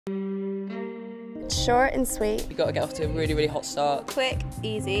Short and sweet. You've got to get off to a really, really hot start. Quick,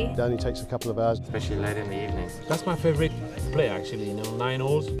 easy. It only takes a couple of hours. Especially late in the evening. That's my favourite play actually, 9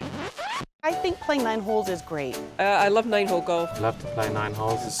 holes. I think playing 9 holes is great. I love 9-hole golf. I love to play 9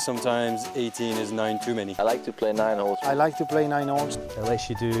 holes. Sometimes 18 is 9 too many. I like to play 9 holes. I like to play 9 holes. It lets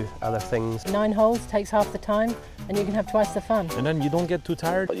you do other things. 9 holes takes half the time and you can have twice the fun. And then you don't get too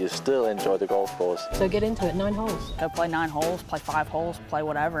tired. But you still enjoy the golf course. So get into it, 9 holes. Go play 9 holes, play 5 holes, play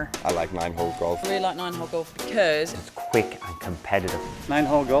whatever. I like 9-hole golf. I really like 9-hole golf because It's quick and competitive.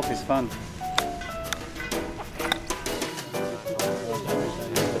 9-hole golf is fun.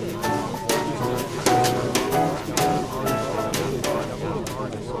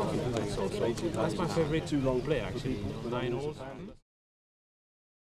 That's my favourite too long play actually, 9 holes.